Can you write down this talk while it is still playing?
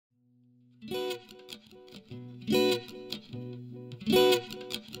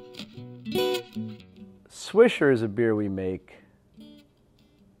Swisher is a beer we make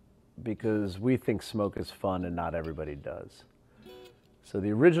because we think smoke is fun and not everybody does. So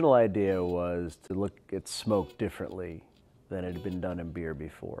the original idea was to look at smoke differently than it had been done in beer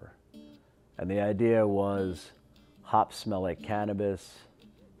before. And the idea was hops smell like cannabis.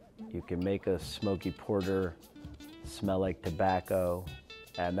 You can make a smoky porter smell like tobacco.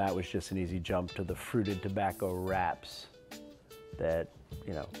 And that was just an easy jump to the fruited tobacco wraps that,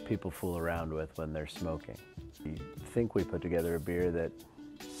 you know, people fool around with when they're smoking. We think we put together a beer that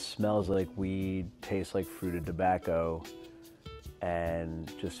smells like weed, tastes like fruited tobacco, and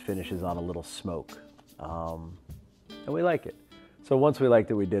just finishes on a little smoke. And we like it. So once we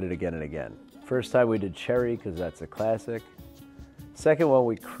liked it, we did it again and again. First time we did cherry, because that's a classic. Second one,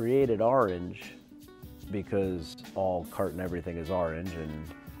 we created orange, because all Carton everything is orange, and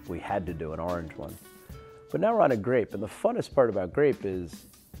we had to do an orange one. But now we're on a grape, and the funnest part about grape is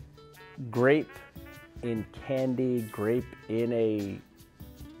grape in candy, grape in a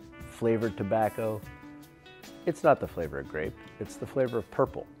flavored tobacco. It's not the flavor of grape, it's the flavor of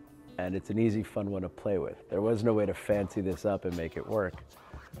purple. And it's an easy, fun one to play with. There was no way to fancy this up and make it work.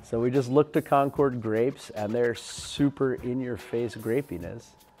 So we just looked at Concord grapes and their super in-your-face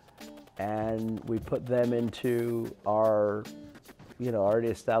grapiness, and we put them into our, you know, already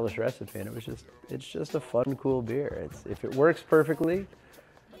established recipe, and it's just a fun, cool beer. If it works perfectly,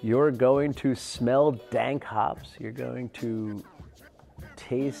 you're going to smell dank hops. You're going to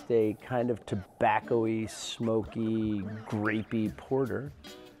taste a kind of tobacco-y, smoky, grapey porter,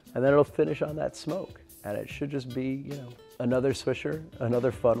 and then it'll finish on that smoke. And it should just be, you know, another Swisher,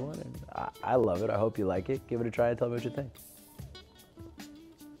 another fun one. And I love it. I hope you like it. Give it a try and tell me what you think.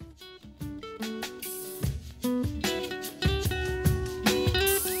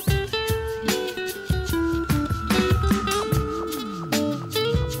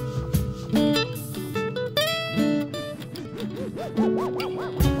 Wow, wow, wow,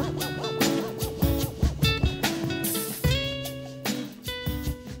 wow, wow, wow.